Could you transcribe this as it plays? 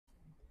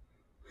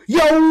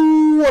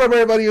Yo, what up,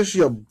 everybody? It's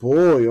your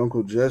boy,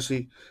 Uncle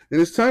Jesse,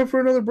 and it's time for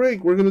another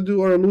break. We're going to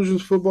do our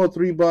Illusions Football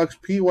 3-box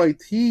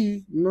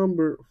PYT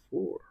number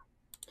 4.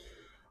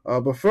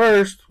 But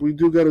first, we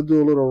do got to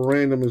do a little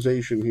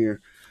randomization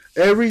here.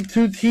 Every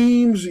 2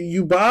 teams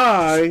you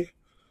buy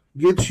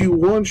gets you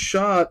 1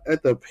 shot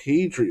at the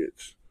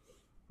Patriots.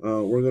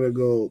 We're going to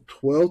go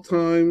 12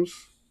 times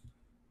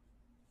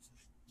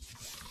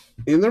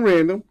in the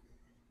random.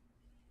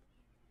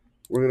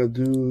 We're going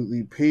to do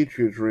the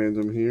Patriots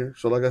random here.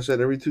 So like I said,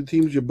 every 2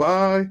 teams you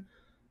buy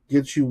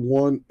gets you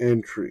 1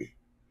 entry.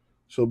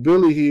 So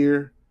Billy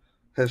here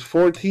has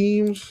 4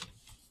 teams.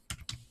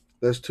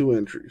 That's 2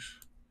 entries.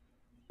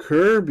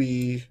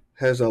 Kirby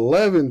has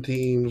 11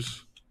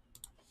 teams.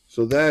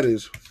 So that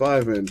is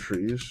 5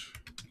 entries.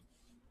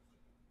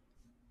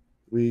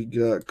 We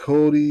got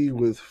Cody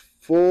with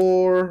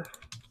 4.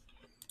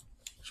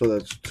 So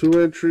that's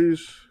 2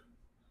 entries.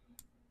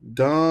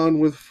 Don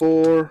with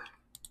 4.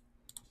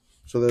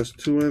 So that's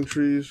 2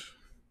 entries.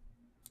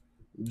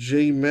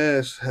 J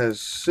Mess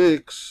has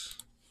 6.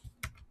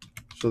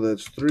 So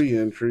that's 3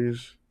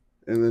 entries.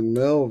 And then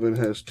Melvin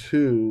has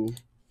 2,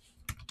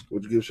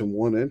 which gives him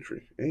 1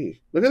 entry. Hey,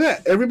 look at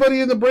that.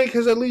 Everybody in the break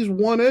has at least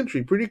 1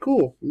 entry. Pretty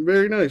cool.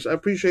 Very nice. I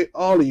appreciate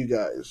all of you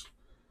guys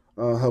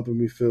helping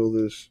me fill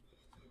this.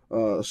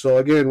 So,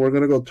 again, we're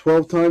going to go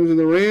 12 times in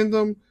the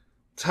random.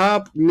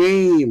 Top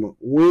name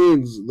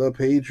wins the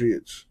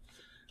Patriots.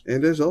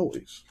 And as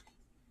always,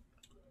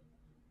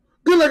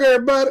 good luck,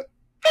 everybody.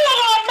 Good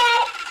luck,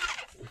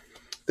 everybody.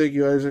 Thank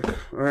you, Isaac.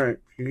 All right,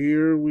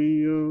 here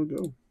we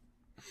go.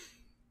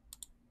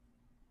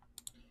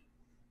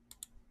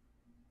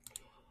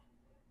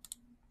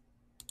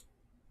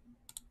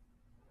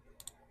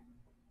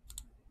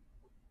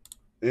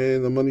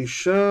 And the money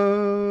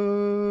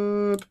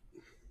shot.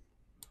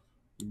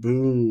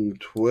 Boom,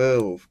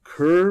 12.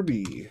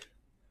 Kirby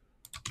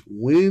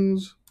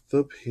wins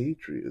the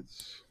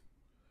Patriots.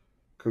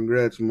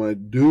 Congrats, my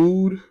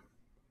dude.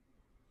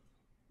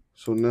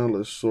 So now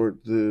let's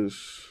sort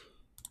this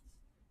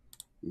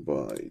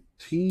by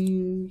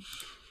teams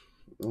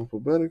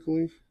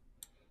alphabetically.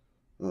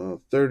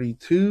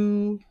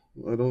 32.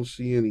 I don't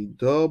see any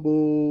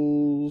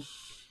doubles.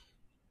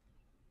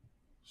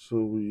 So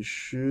we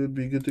should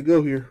be good to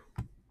go here.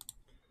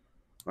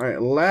 All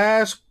right,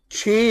 last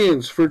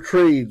chance for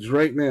trades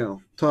right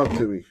now. Talk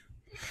to me.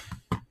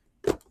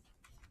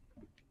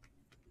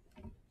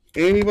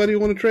 Anybody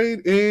want to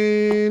trade?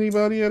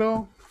 Anybody at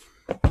all?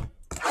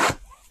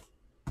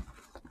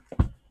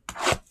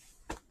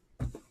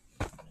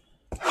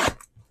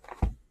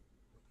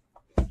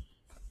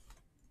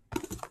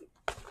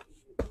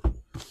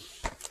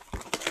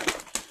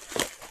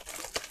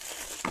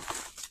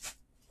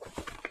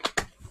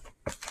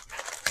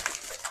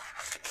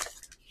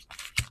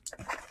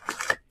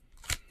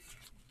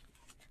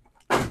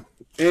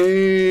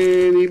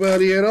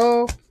 Anybody at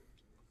all?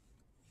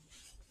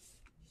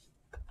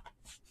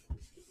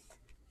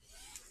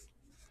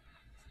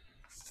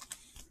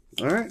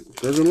 All right,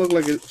 doesn't look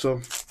like it,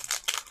 so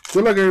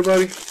good luck,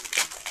 everybody.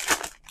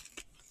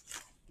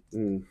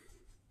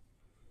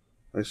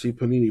 I see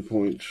Panini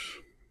points.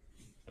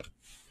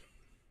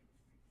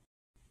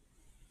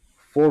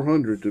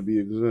 400 to be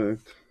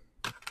exact.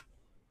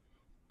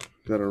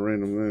 Got to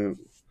random that.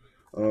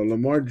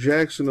 Lamar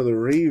Jackson of the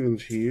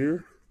Ravens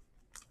here.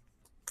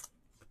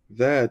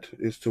 That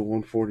is to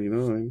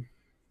 149.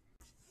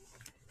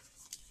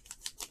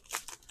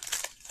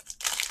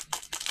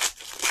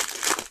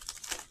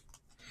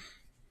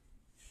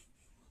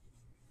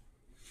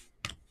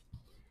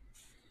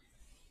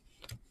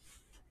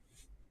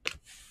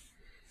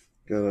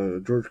 Got a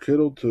George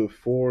Kittle to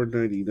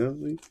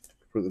 499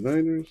 for the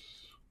Niners.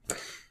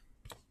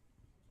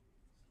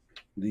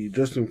 The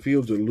Justin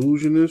Fields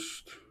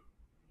Illusionist.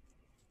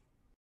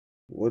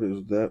 What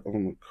is that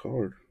on the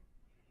card?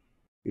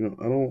 You know,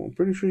 I'm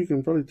pretty sure you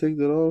can probably take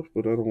that off,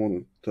 but I don't want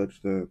to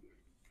touch that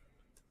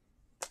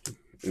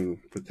and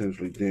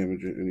potentially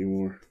damage it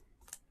anymore.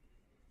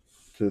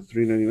 To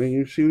 $3.99.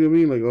 You see what I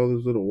mean? Like all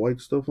this little white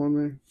stuff on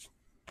there.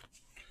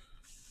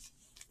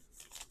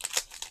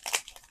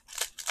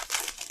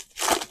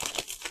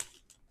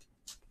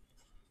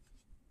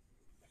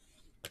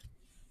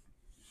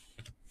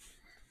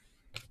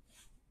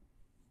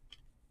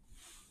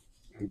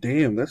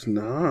 Damn, that's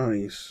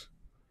nice.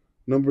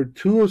 Number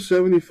 2 of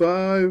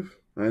 75.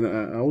 And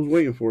I was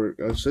waiting for it.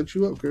 I set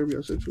you up, Kirby.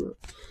 I set you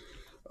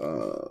up.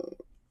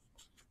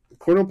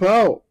 Cordell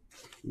Powell.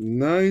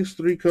 Nice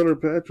 3-color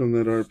patch on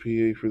that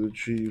RPA for the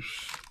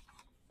Chiefs.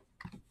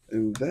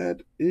 And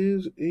that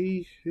is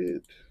a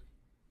hit.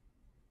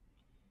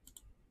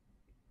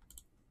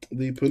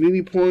 The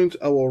Panini points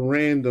I will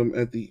random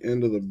at the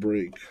end of the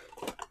break.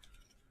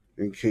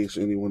 In case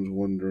anyone's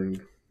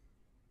wondering.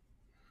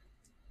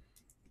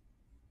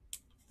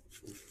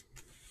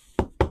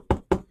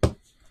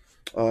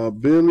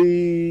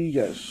 Billy,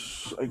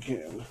 yes, I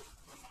can.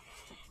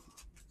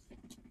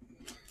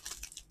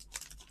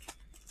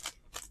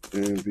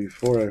 And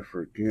before I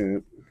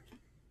forget,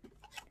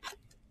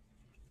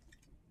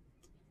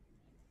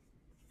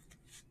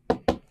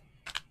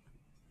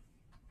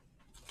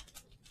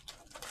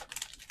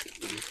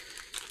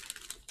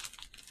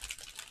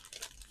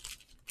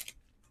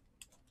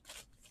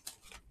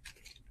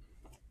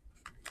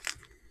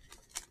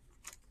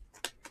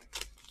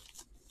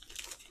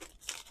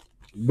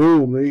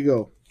 Boom, there you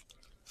go.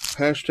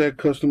 Hashtag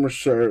customer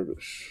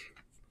service.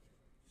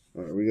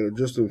 All right, we got a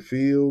Justin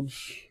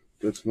Fields.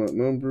 That's not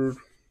numbered.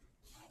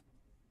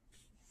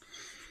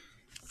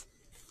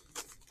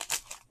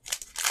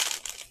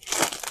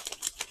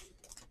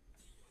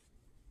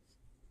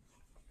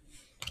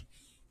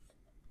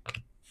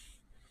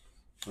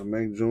 A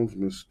Mac Jones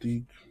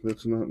Mystique.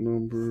 That's not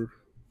numbered.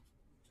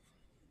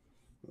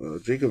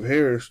 Jacob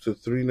Harris to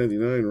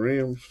 399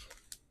 Rams.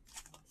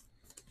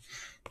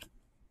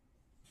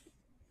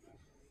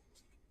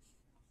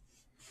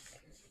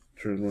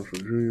 Trent Marshall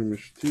Jr.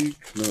 Mystique,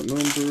 not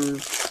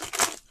numbered.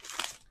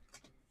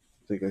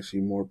 I think I see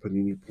more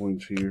Panini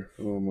points here.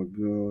 Oh my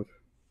god.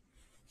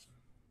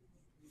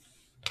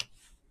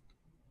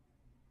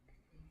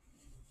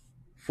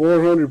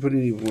 400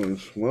 Panini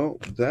points. Well,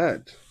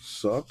 that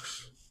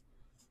sucks.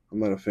 I'm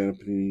not a fan of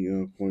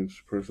Panini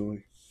points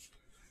personally.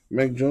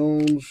 Mac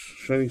Jones,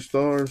 Shining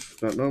Stars,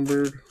 not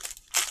numbered.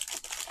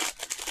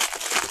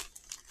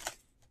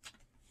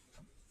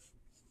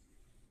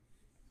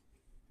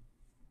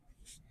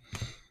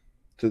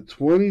 To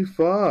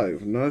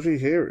 25, Najee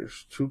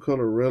Harris,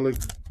 two-color relic,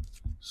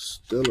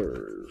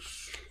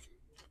 Stillers.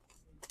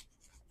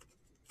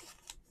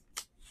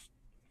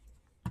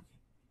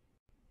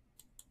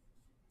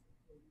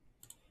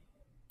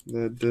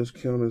 That does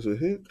count as a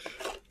hit.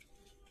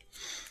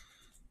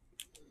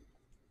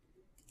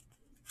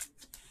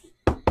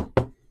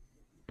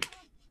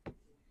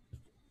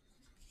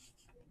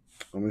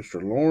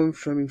 Mr. Lawrence,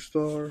 Shining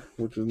Star,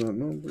 which is not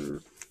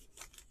numbered.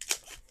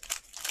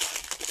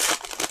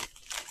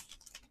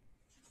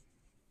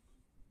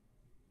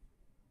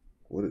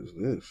 What is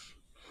this?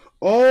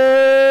 Oh,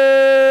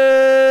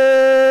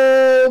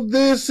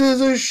 this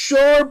is a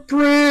short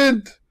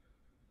print.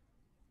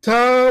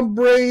 Tom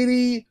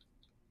Brady,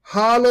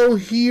 Hollow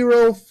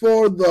Hero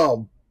for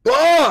the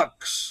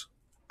Bucks.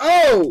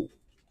 Oh,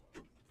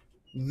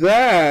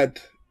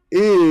 that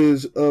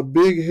is a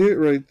big hit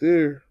right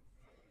there.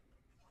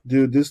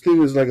 Dude, this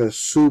thing is like a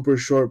super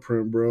short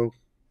print, bro.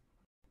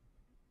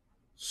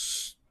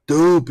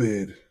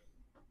 Stupid.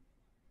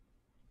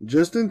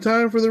 Just in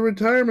time for the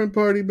retirement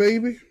party,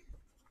 baby.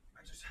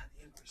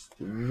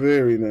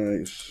 Very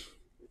nice.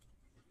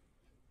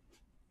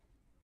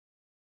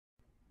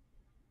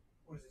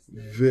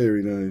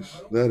 Very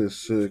nice. That is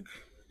sick.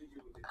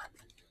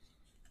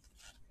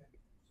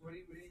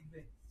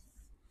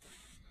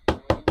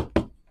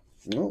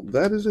 Well,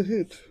 that is a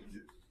hit.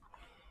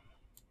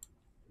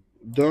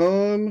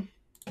 Don,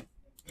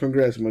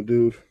 congrats, my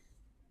dude.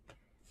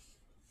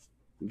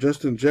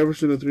 Justin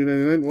Jefferson at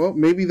 399. Well,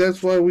 maybe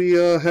that's why we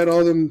had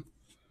all them,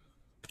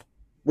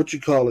 what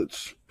you call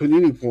it,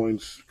 Panini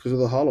points, because of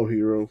the Hollow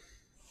Hero.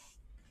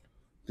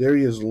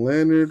 Darius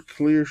Leonard,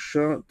 clear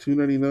shot,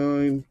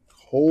 299.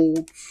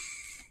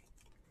 Colts.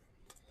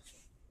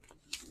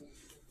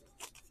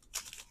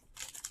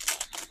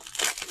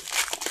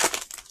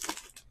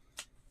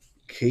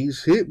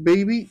 Case hit,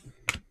 baby.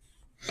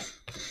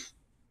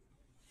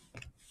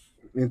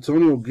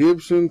 Antonio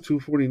Gibson,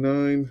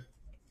 249.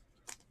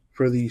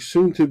 For the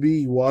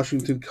soon-to-be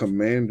Washington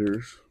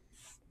Commanders.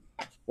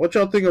 What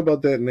y'all think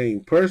about that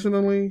name?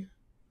 Personally,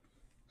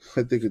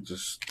 I think it's a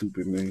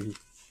stupid name.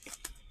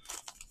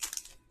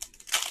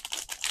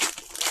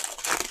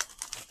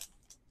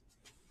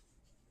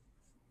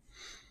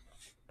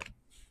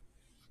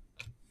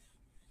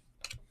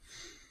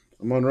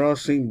 Amon-Ra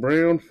St.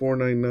 Brown,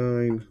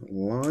 499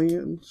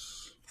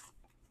 Lions.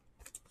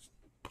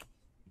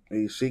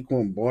 A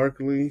Saquon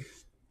Barkley,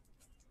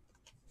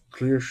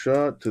 clear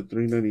shot to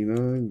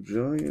 399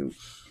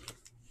 Giants.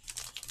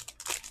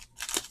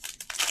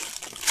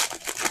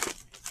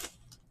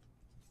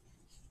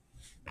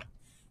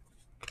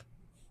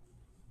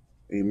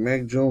 A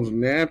Mac Jones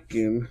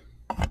napkin.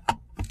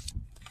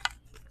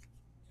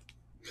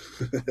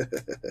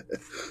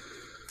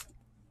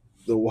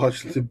 The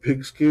Washington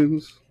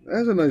Pigskins. That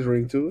has a nice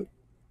ring to it.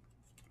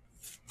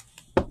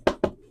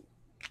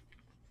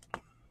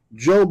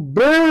 Joe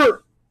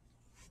Burr.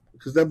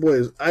 Because that boy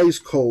is ice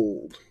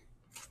cold.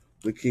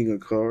 The king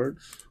of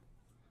cards.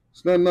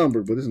 It's not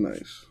numbered, but it's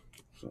nice.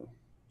 So,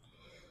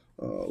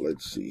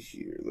 let's see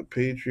here. The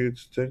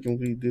Patriots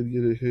technically did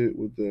get a hit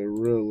with that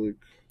relic.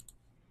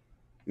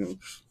 You know,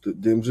 the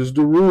dims is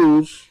the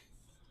rules.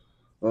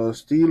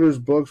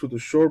 Steelers, Bucks with the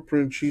short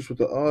print, Chiefs with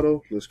the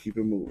auto. Let's keep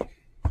it moving.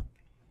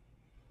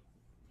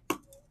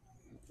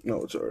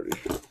 No, it's already.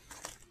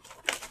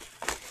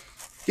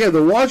 Yeah,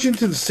 the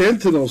Washington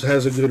Sentinels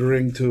has a good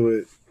ring to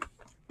it.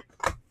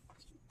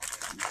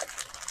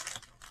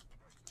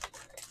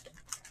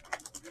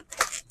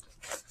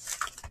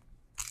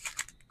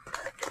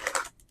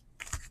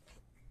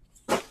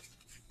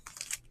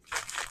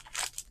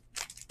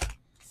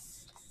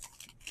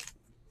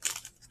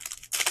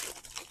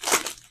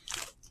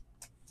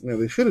 Yeah,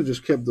 they should have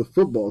just kept the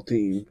football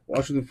team.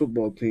 Washington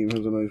football team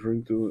has a nice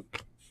ring to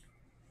it.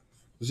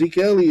 Zeke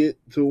Elliott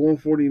to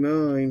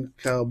 149,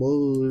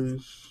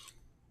 Cowboys.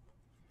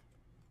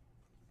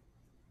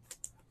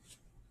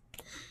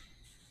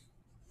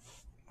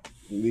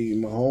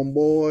 My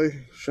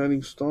homeboy,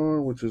 Shining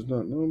Star, which is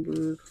not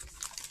numbered.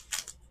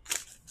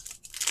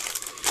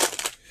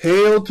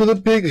 Hail to the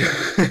pig!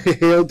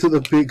 Hail to the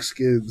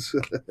pigskins!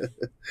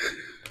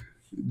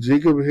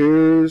 Jacob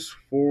Harris,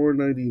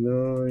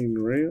 499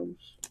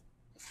 Rams.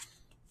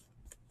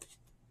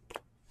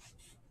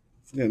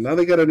 Yeah, now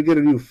they got to get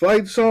a new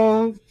fight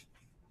song.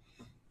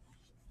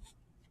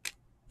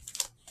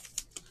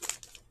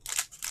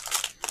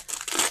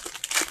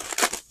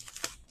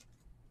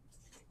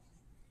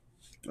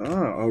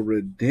 A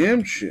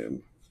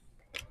redemption.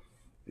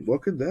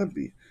 What could that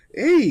be?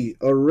 Hey,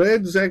 a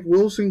red Zach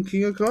Wilson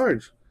King of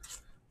Cards.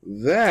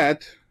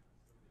 That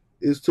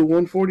is to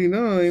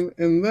 149,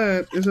 and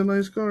that is a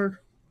nice card.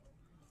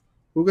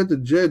 Who got the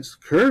Jets?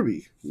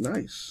 Kirby.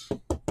 Nice.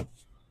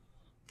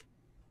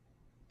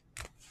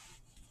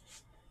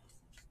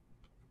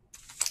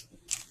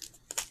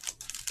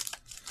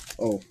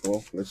 Oh,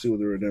 well, let's see what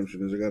the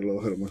redemption is. I got a little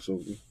ahead of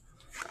myself.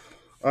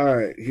 All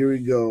right, here we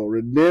go.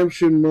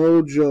 Redemption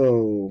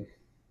Mojo.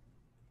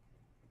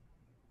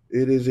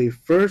 It is a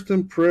first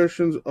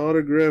impressions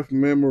autograph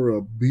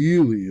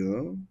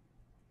memorabilia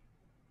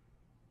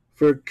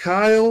for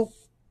Kyle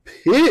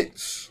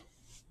Pitts.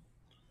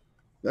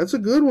 That's a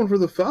good one for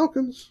the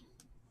Falcons.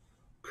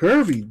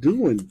 Kirby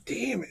doing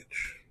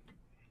damage.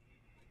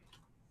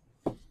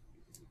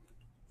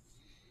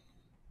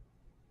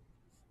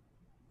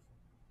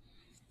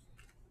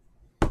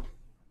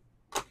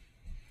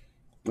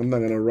 I'm not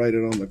going to write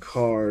it on the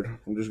card.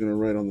 I'm just going to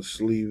write on the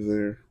sleeve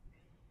there.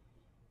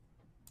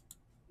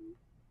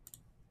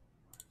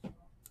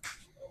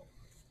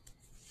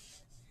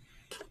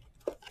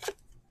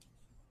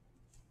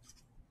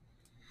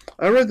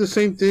 I read the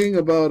same thing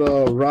about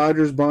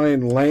Rodgers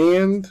buying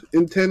land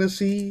in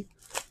Tennessee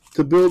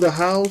to build a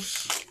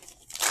house.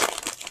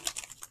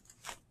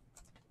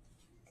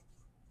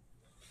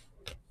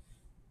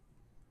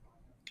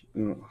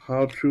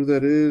 How true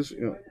that is,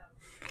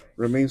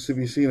 remains to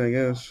be seen, I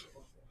guess.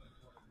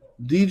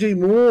 DJ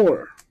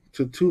Moore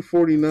to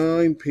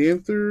 249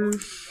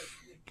 Panthers.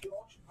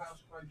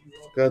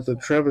 Got the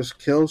Travis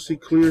Kelce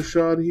clear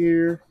shot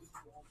here.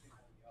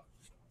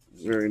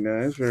 Very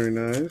nice, very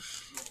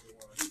nice.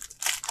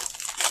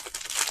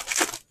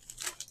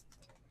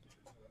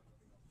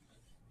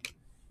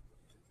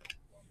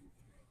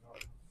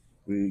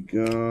 We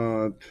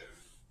got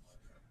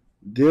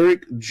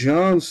Derek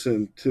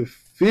Johnson to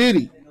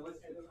 50.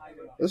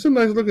 That's a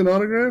nice looking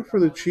autograph for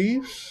the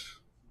Chiefs.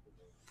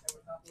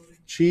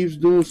 Chiefs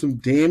doing some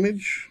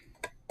damage.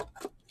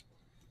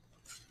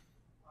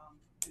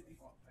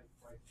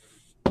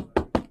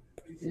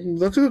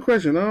 That's a good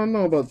question. I don't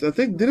know about that. I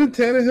think, didn't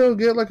Tannehill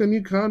get like a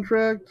new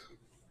contract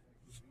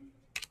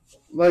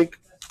like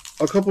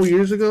a couple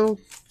years ago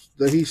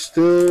that he's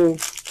still...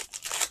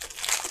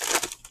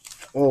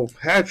 Oh,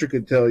 Patrick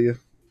could tell you.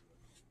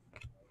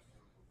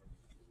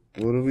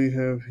 What do we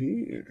have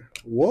here?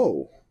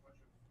 Whoa.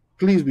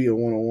 Please be a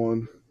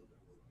 101.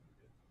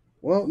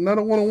 Well, not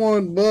a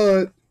 101,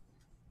 but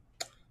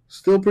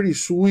still pretty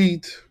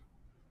sweet.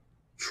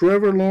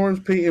 Trevor Lawrence,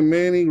 Peyton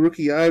Manning,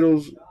 Rookie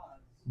Idols,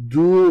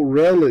 dual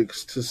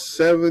relics to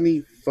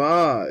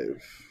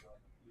 75.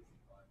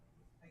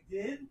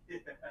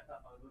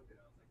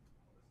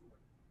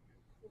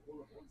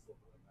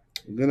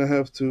 I'm going to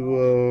have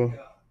to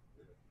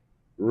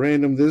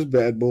random this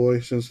bad boy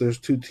since there's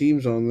two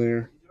teams on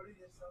there.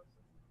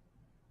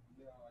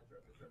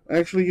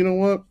 Actually, you know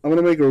what? I'm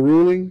going to make a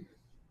ruling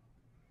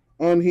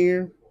on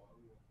here.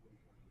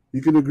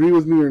 You can agree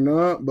with me or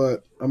not,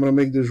 but I'm going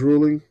to make this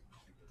ruling.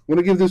 I'm going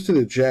to give this to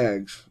the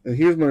Jags, and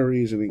here's my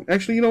reasoning.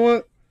 Actually, you know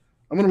what?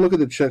 I'm going to look at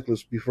the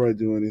checklist before I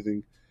do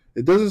anything.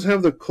 It doesn't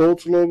have the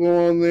Colts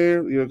logo on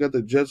there. Got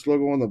the Jets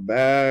logo on the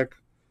back.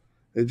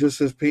 It just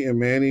says Peyton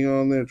Manning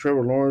on there,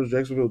 Trevor Lawrence,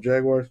 Jacksonville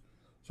Jaguars.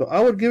 So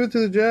I would give it to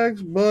the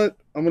Jags, but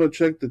I'm going to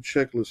check the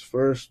checklist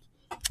first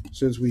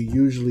since we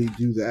usually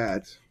do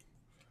that.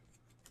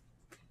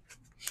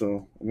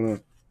 So I'm going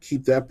to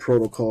keep that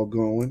protocol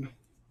going.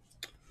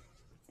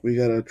 We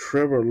got a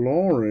Trevor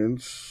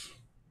Lawrence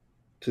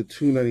to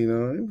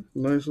 299.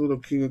 Nice little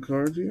king of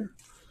cards here.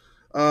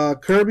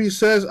 Kirby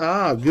says,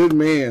 good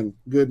man.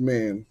 Good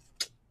man.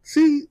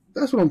 See,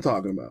 that's what I'm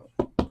talking about.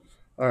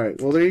 All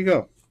right, well, there you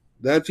go.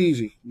 That's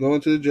easy.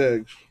 Going to the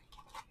Jags.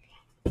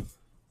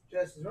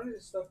 Jess, is there any of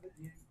this stuff that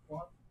you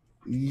want?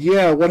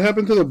 Yeah, what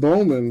happened to the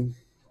Bowman?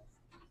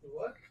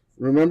 What?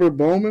 Remember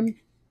Bowman?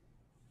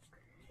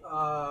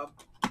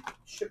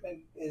 Shipment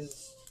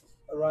is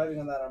arriving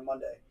on that on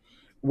Monday.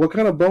 What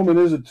kind of Bowman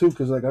is it, too?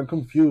 Because, I'm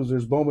confused.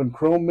 There's Bowman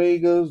Chrome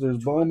Megas.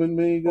 There's Bowman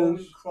Megas.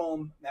 Bowman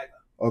Chrome Mega.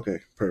 Okay,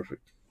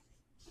 perfect.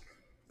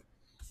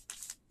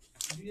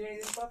 Do you need any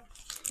of this stuff?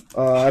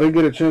 I didn't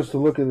get a chance to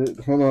look at it.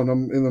 Hold on,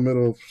 I'm in the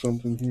middle of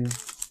something here.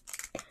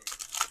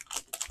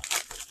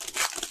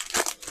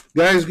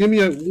 Guys, give me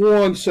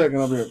 1 second.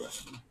 I'll be right back.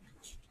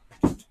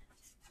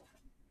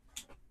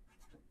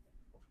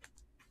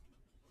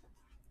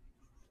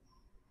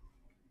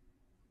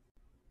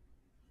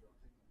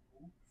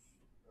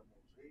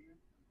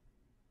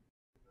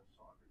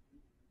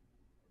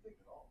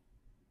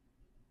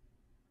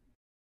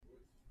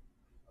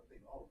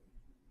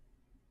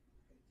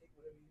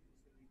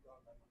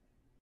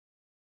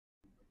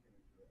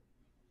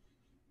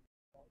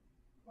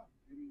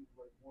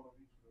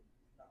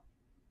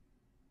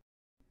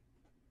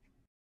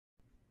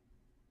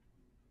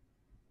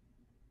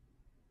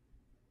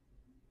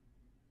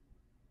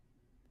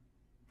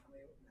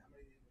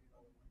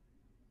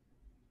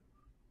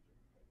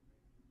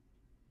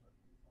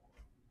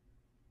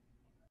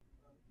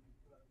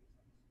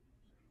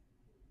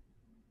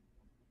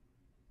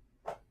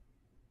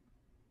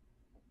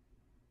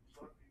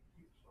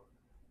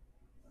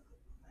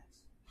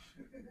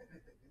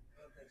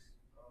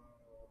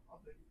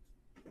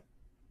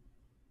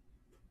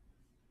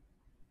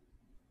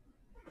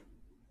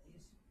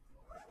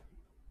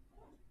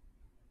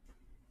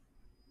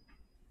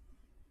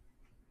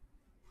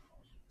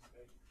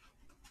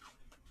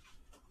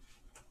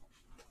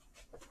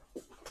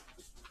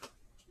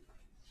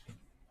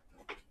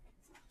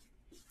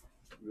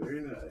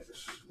 Very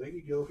nice. Thank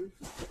you, Gilfy.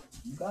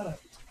 You got it.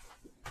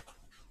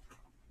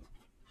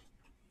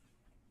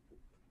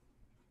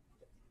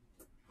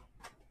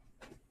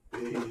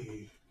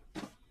 Hey.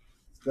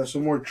 Got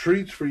some more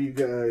treats for you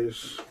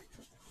guys.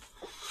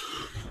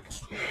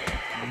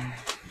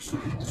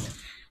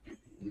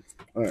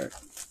 All right.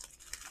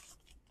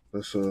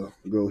 Let's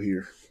go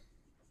here.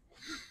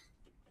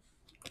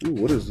 Ooh,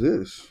 what is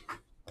this?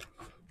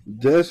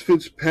 Des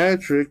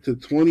Fitzpatrick to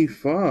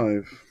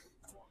 25.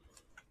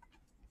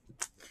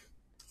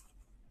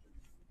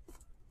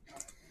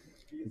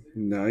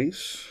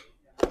 Nice.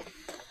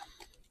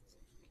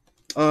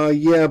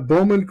 Yeah,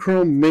 Bowman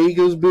Chrome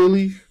Megas,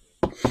 Billy.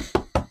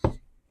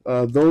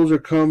 Those are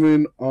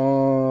coming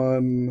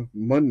on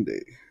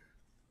Monday.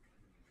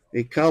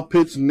 A Kyle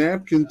Pitts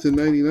napkin to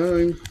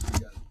 99.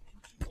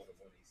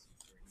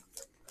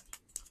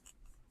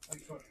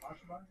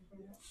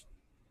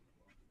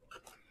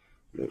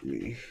 Let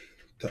me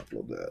top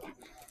load that.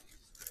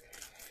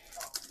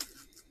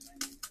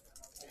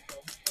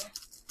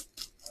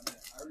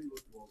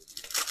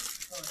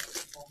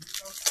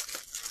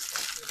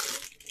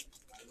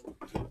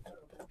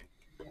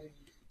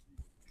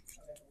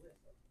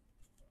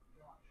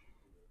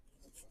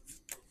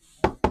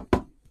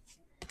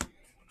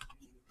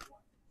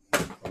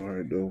 All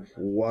right, though.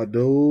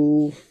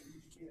 Waddle.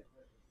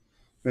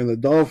 Man, the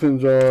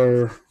Dolphins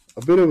are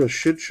a bit of a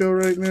shit show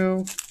right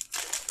now.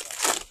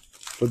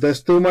 But that's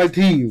still my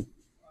team.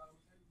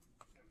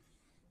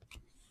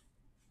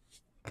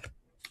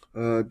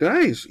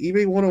 Nice.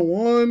 eBay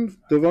 101.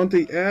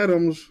 Devontae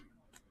Adams.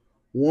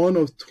 1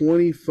 of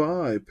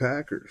 25.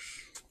 Packers.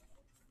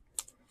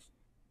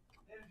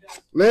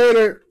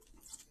 Later.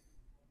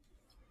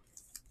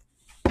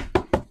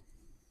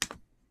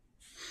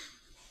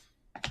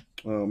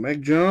 Mac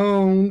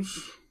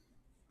Jones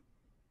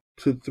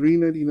to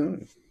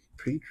 399.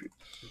 Patriots.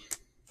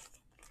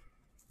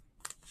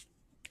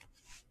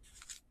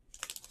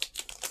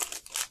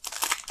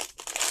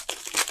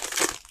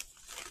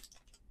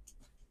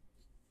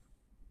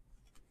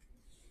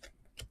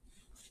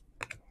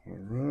 All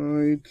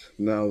right.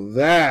 Now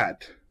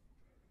that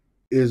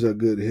is a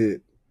good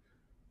hit.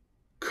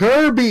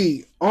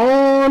 Kirby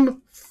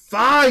on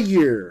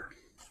fire.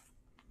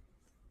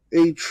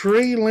 A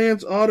Trey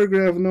Lance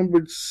autograph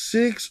numbered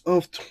 6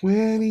 of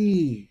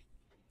 20.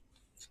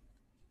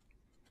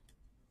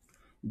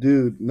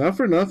 Dude, not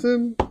for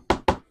nothing,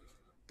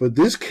 but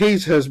this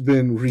case has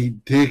been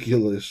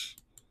ridiculous.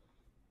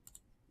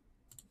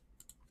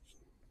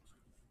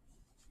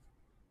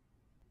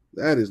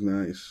 That is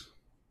nice.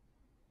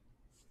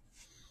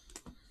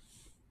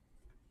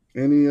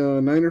 Any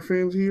Niner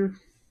fans here?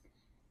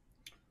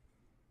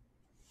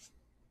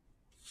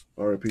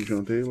 R.I.P.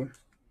 Sean Taylor.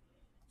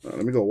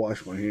 Let me go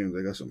wash my hands.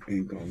 I got some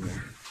ink on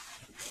there.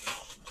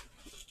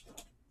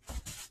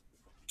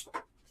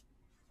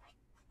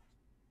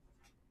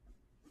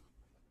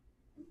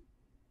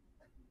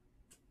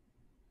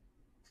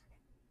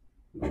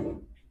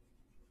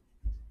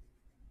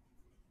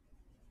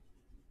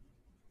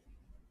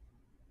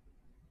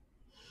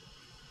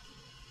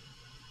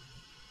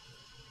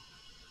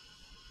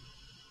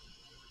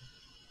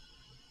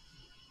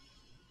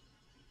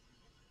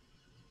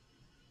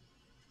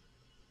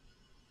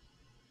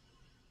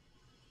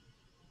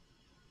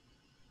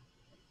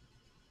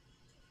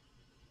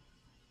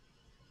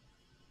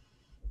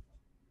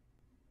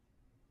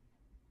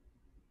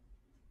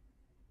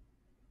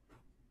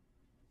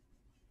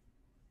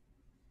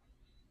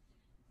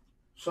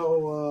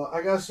 So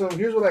I got some.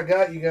 Here's what I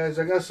got, you guys.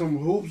 I got some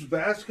hoops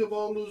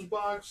basketball loose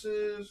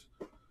boxes.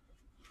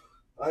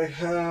 I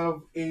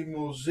have a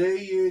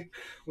mosaic.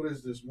 What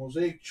is this?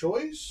 Mosaic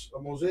Choice.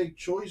 A mosaic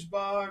choice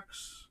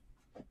box.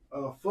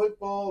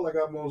 Football. I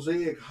got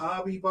mosaic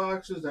hobby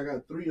boxes. I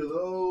got 3 of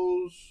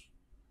those.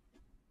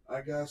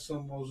 I got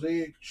some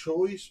mosaic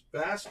choice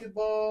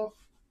basketball.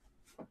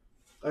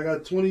 I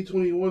got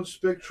 2021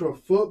 Spectra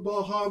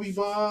football hobby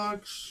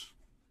box.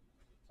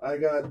 I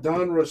got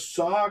Donruss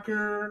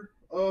soccer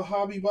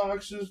hobby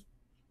boxes.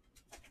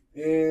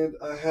 And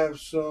I have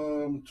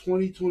some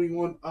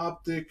 2021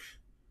 Optic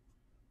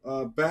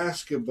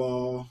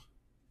basketball.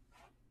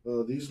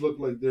 These look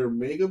like they're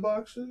mega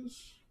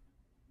boxes.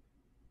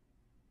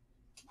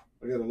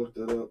 I gotta look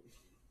that up.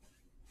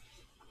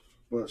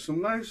 But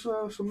some nice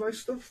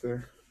stuff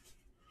there.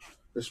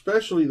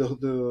 Especially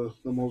the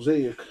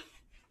mosaic.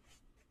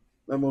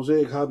 That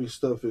mosaic hobby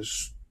stuff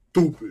is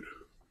stupid.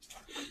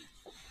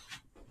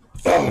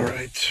 All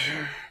right.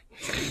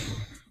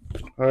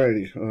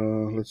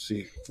 Alrighty. Let's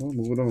see. Well,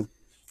 moving on.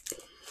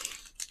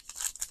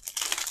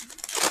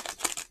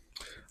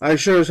 I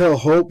sure as hell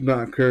hope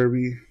not,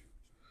 Kirby.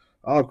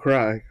 I'll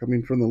cry. I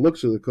mean, from the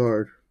looks of the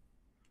card,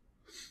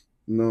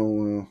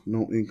 no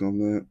ink on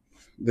that.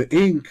 The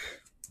ink,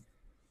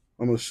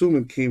 I'm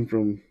assuming, came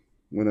from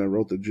when I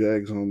wrote the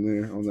Jags on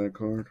there on that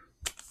card.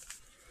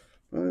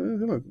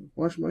 Look,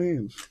 wash my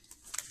hands.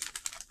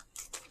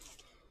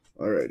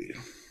 Alrighty.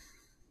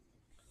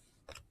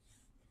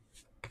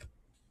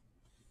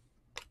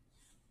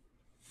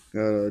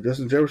 Got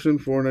Justin Jefferson,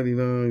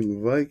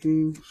 $4.99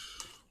 Vikings.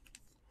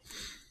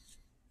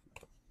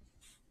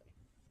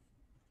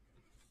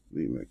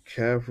 The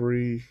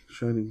McCaffrey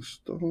Shining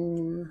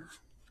Star.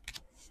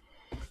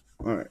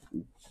 All right,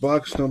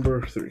 box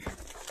number 3.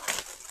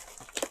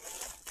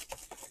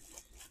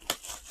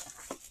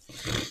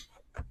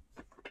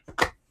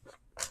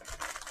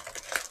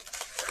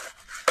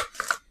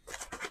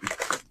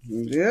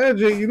 Yeah,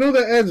 Jay, you know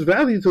that adds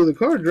value to the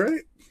card,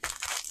 right?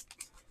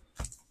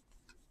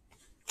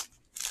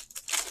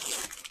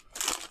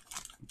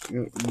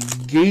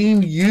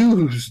 Game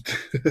used.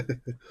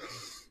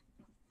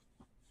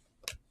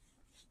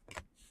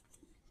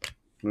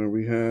 There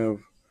we have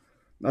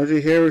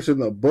Najee Harris in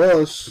the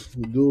bus.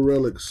 Dual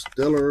Relic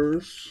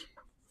Stellars.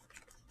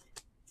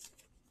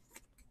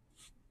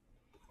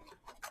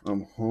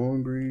 I'm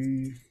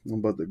hungry. I'm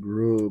about to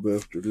grub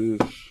after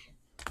this.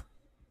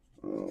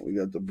 We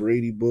got the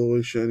Brady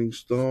Boy Shining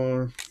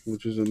Star,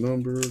 which is a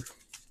numbered.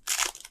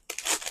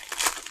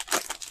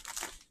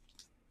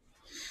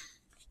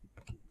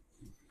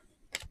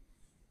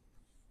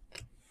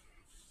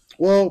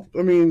 Well,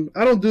 I mean,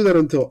 I don't do that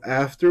until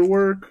after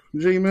work,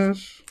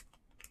 JMS.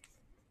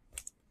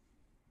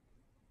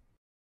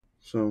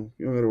 So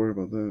you don't got to worry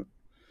about that.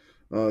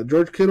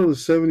 George Kittle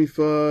is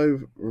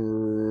 75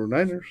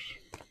 Niners.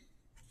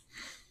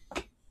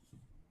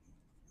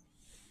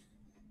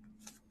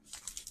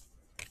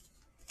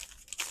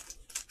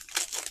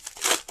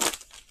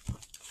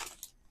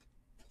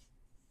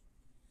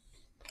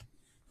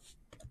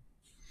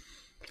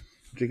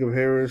 Jacob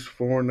Harris,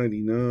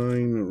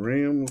 $4.99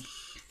 Rams.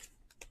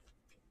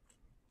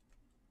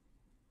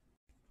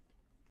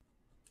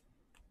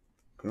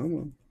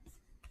 Come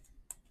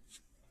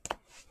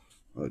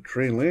on.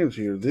 Trey Lance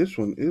here. This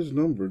one is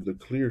numbered. The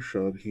clear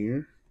shot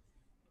here.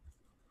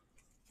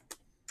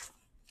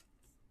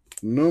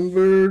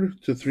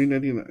 Numbered to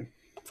 $3.99.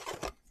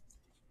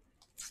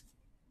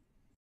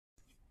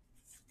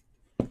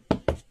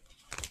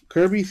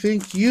 Kirby,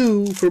 thank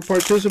you for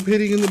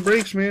participating in the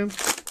breaks, man.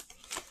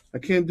 I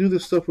can't do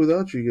this stuff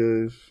without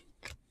you guys.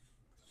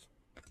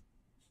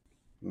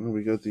 Oh,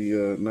 we got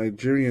the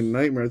Nigerian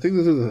Nightmare. I think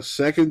this is the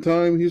second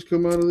time he's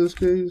come out of this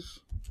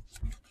case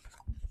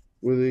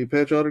with a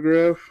patch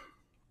autograph.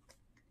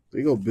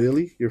 There you go,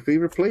 Billy. Your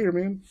favorite player,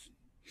 man.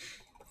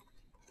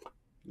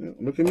 Yeah,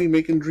 look at me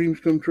making dreams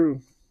come true.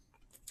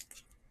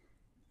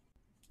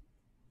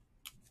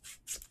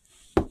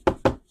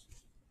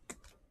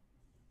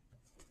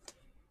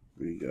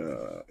 We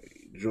got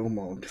Joe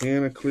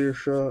Montana clear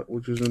shot,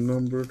 which is a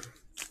numbered.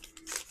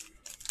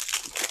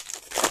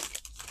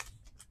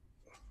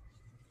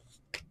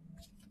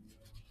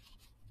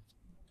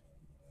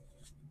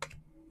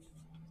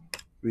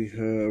 We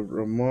have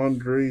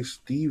Ramondre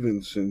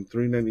Stevenson,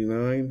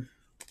 $3.99.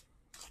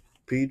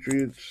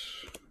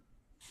 Patriots.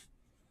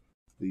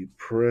 The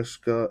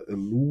Prescott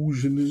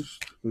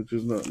Illusionist, which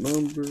is not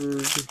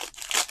numbered.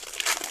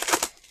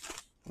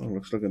 Oh,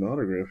 looks like an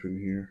autograph in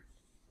here.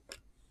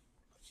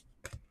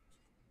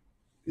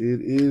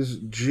 It is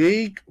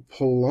Jake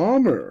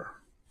Plummer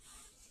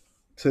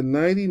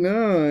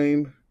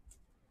 /99.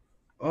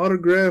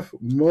 Autograph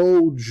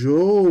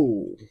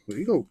Mojo. There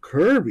you go,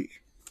 Kirby.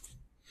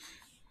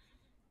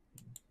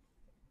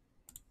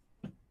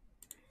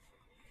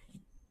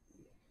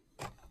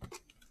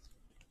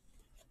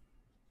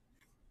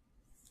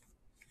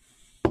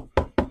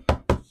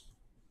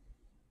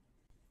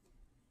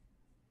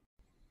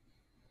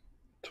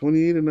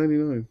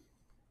 $28.99.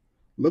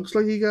 Looks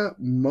like he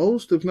got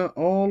most, if not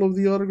all, of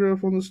the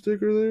autograph on the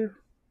sticker there.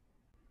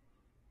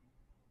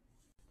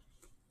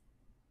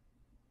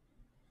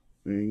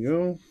 There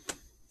you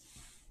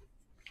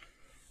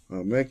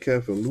go.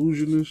 Metcalf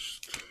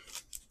Illusionist.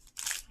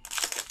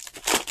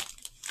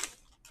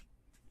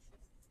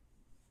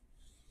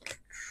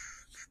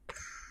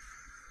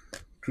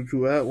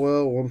 Tutu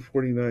Atwell,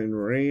 149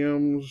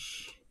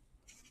 Rams.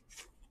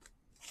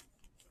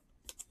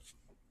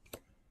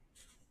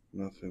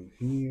 Nothing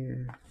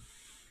here.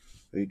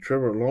 A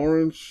Trevor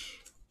Lawrence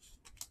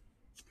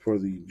for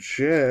the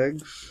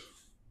Jags,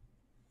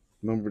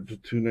 numbered to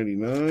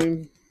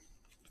 $2.99.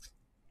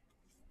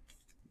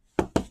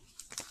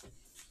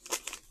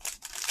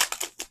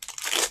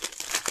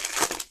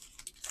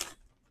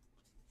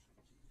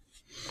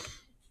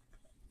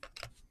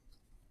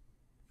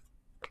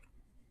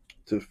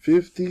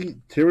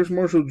 /50. Terrace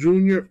Marshall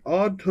Jr.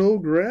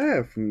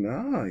 autograph.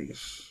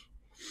 Nice.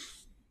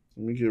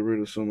 Let me get rid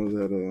of some of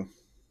that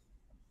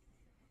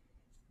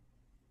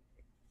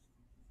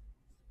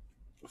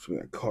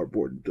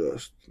cardboard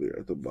dust there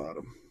at the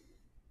bottom.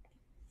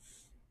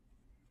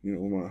 You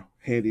know, my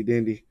handy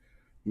dandy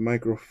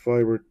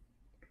microfiber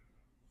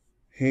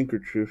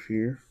handkerchief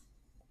here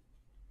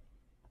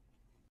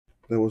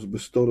that was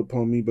bestowed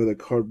upon me by the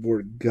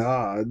cardboard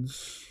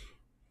gods.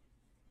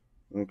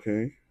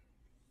 Okay.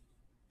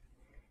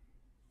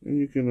 And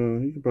you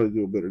can probably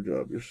do a better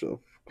job yourself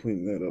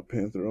cleaning that up,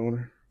 Panther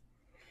owner.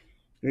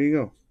 There you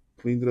go.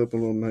 Cleaned it up a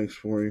little nice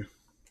for you.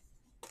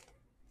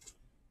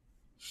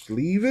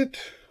 Sleeve it.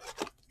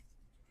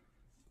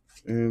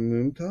 And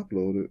then top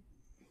load it.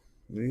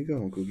 There you go,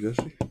 Uncle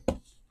Jesse.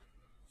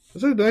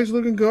 That's a nice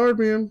looking card,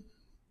 man.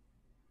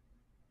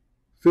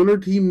 Filler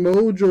Team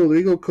Mojo. There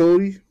you go,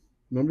 Cody.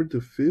 Numbered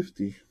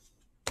 /50.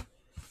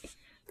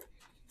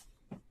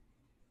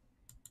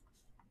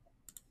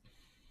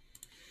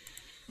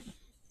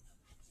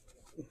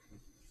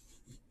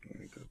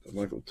 I got the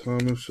Michael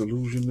Thomas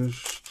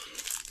Illusionist.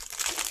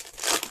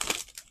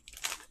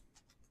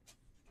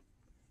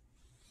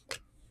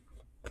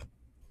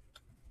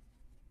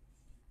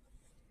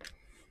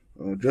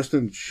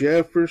 Justin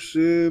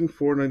Jefferson,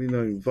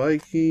 $4.99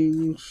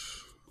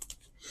 Vikings.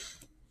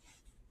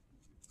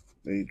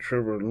 A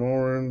Trevor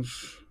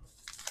Lawrence,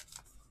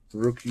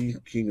 rookie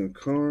King of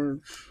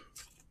Cards.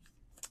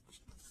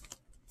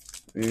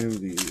 And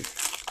the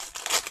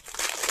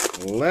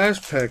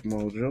last pack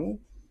mojo.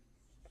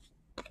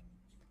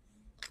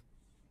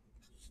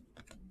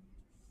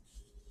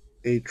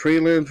 A Trey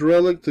Lance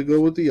relic to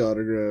go with the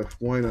autograph.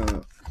 Why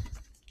not?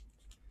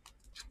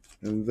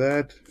 And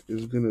that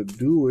is going to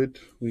do it.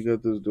 We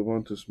got this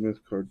Devonta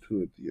Smith card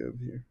too at the end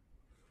here,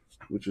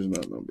 which is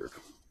not numbered.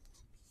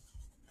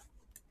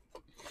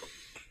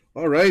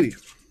 Alrighty.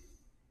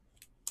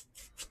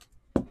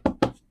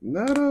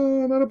 Not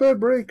a bad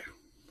break.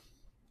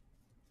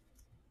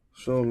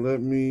 So let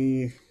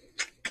me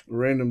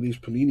random these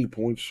Panini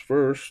points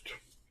first.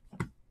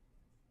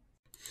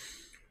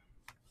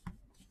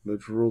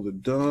 Let's roll the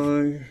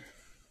die.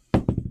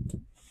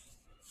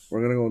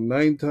 We're going to go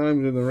 9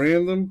 times in the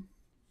random.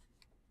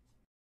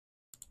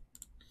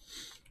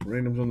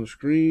 Random's on the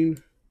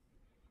screen.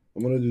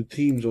 I'm going to do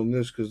teams on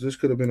this because this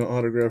could have been an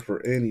autograph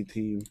for any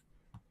team.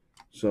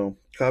 So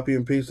copy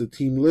and paste the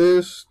team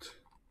list.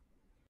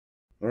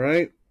 All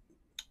right.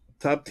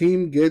 Top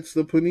team gets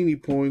the Panini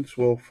points.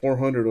 Well,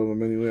 400 of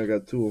them anyway. I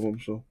got 2 of them.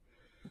 So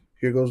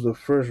here goes the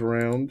first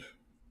round.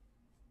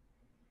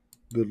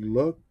 Good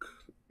luck,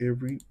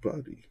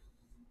 everybody.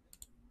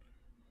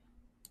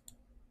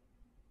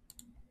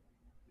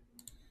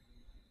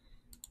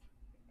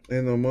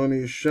 And the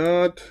money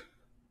shot.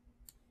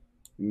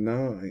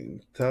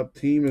 9. Top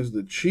team is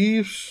the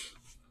Chiefs.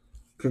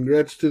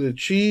 Congrats to the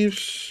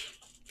Chiefs.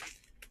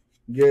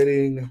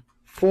 Getting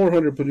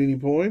 400 Panini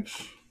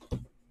points.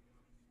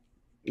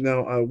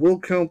 Now, I will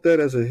count that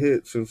as a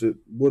hit since it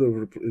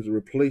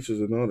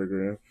replaces an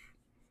autograph.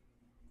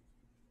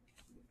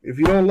 If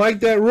you don't like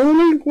that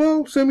ruling,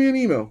 well, send me an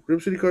email.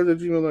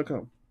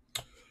 ripcitycards@gmail.com.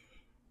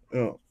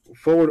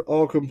 Forward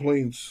all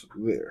complaints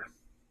there.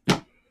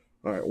 All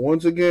right,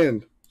 once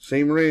again,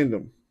 same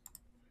random.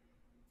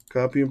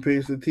 Copy and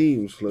paste the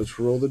teams. Let's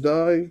roll the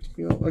die.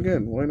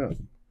 Again, why not?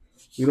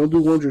 We don't do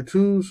 1s or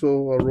 2s,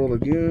 so I'll roll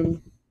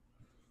again.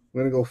 I'm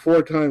going to go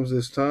 4 times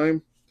this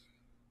time.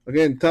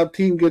 Again, top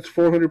team gets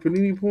 400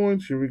 Panini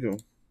points. Here we go.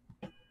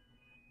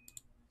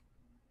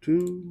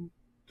 2,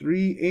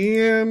 3,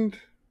 and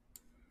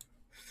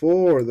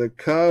 4. The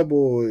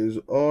Cowboys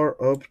are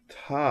up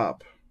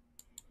top.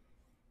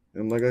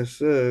 And like I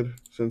said,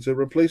 since it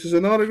replaces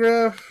an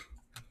autograph,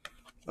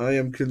 I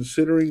am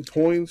considering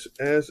points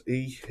as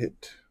a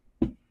hit.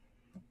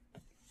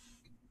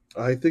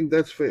 I think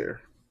that's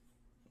fair.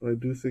 I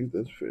do think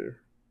that's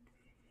fair.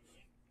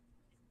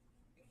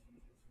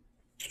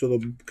 So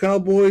the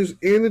Cowboys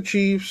and the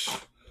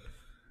Chiefs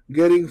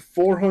getting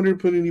 400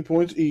 Panini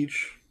points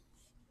each.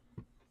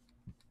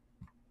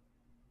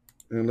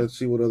 And let's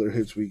see what other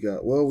hits we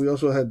got. Well, we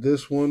also had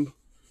this one,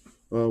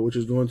 which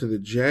is going to the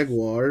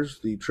Jaguars,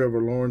 the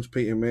Trevor Lawrence,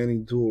 Peyton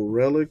Manning dual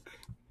relic.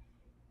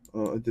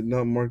 I did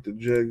not mark the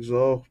Jags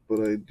off, but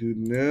I do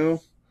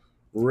now.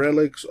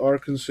 Relics are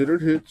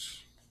considered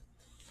hits.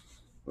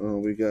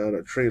 We got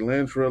a Trey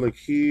Lance relic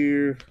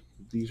here.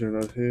 These are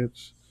not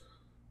hits.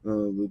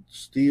 The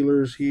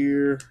Steelers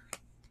here.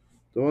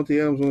 Devontae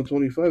Adams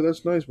 125.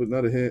 That's nice, but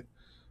not a hit.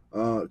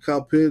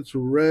 Kyle Pitts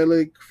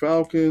relic.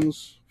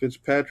 Falcons.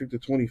 Fitzpatrick to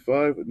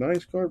 25. A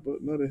nice card,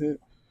 but not a hit.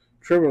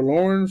 Trevor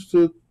Lawrence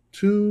to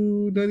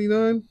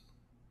 299.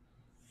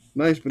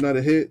 Nice, but not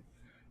a hit.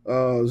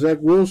 Zach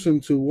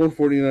Wilson to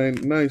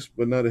 149. Nice,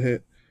 but not a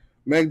hit.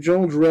 Mac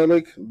Jones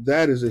relic.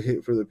 That is a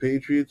hit for the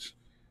Patriots.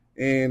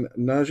 And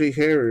Najee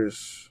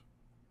Harris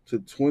to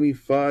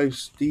 25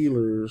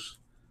 Steelers.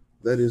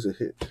 That is a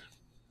hit.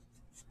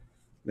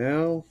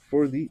 Now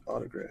for the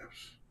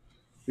autographs.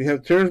 We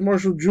have Terrace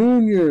Marshall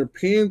Jr.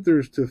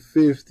 Panthers to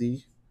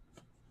 50.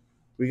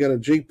 We got a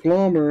Jake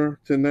Plummer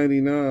to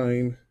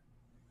 99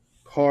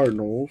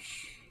 Cardinals.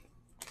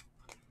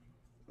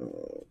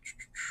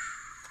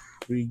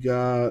 We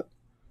got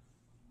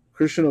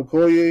Christian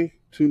Okoye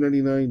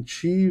 299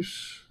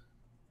 Chiefs.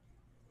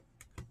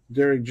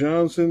 Derek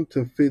Johnson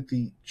to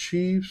 50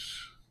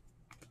 Chiefs.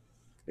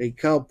 A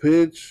Kyle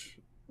Pitts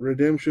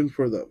redemption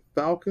for the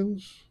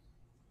Falcons.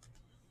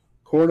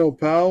 Cornell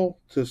Powell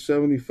to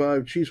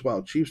 75 Chiefs. Wow,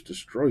 Chiefs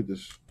destroyed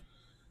this.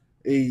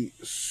 A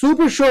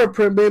super short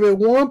print, baby.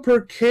 One per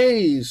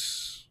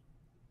case,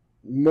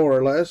 more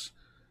or less.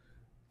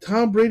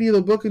 Tom Brady of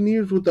the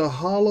Buccaneers with the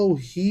Hollow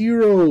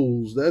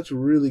Heroes. That's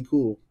really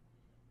cool.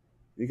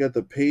 You got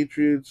the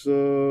Patriots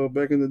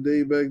back in the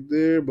day back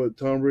there, but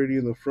Tom Brady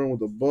in the front with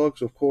the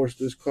Bucs. Of course,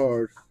 this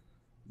card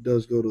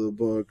does go to the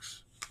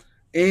Bucs.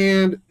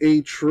 And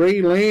a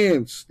Trey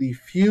Lance, the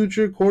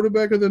future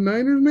quarterback of the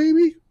Niners,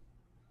 maybe?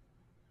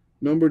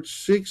 Numbered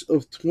 6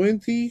 of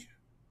 20.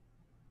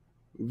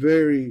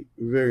 Very,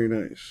 very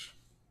nice.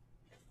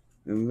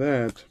 And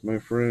that, my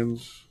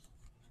friends,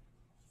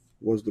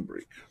 was the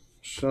break.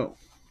 So,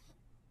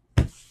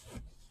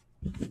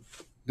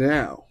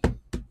 now,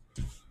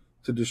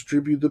 to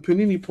distribute the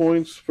Panini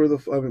points for the,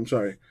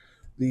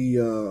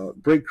 the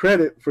break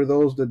credit for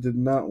those that did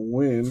not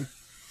win.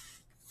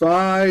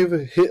 5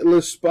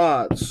 hitless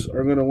spots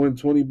are going to win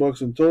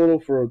 $20 in total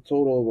for a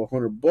total of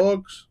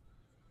 $100.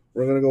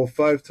 We're going to go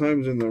 5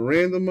 times in the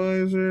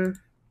randomizer.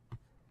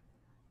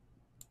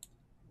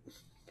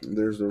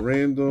 There's the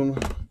random.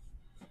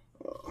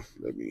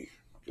 Let me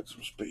get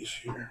some space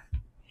here.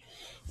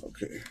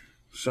 Okay.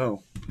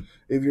 So,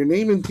 if your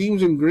name and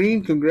team's in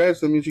green, congrats.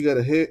 That means you got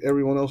a hit.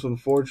 Everyone else,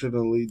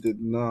 unfortunately, did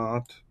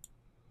not.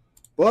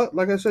 But,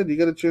 like I said, you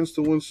got a chance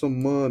to win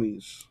some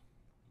monies.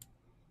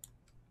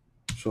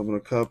 So, I'm going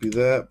to copy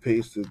that,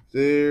 paste it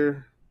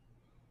there.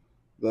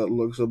 That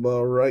looks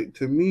about right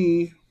to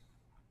me.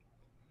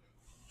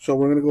 So,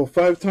 we're going to go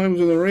 5 times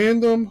in the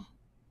random.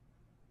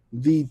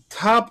 The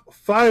top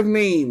 5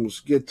 names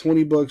get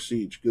 $20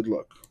 each. Good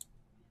luck.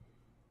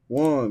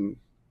 1,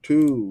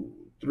 2,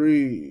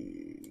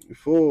 3,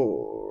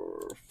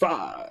 4,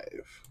 5.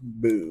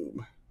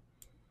 Boom.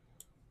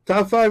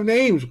 Top 5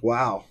 names.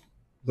 Wow.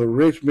 The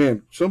rich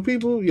man. Some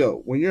people,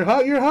 when you're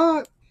hot, you're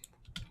hot.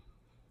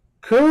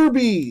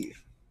 Kirby.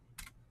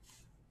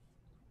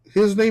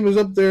 His name is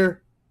up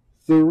there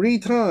 3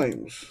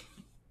 times.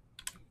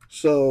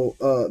 So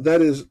that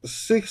is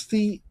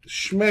 60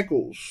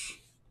 schmeckles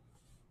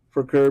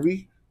for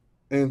Kirby.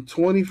 And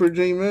 20 for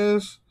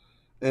Jameis.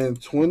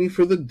 And 20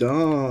 for the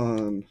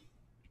Don.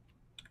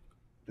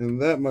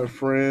 And that, my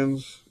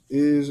friends,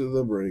 is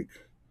the break.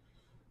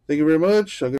 Thank you very much.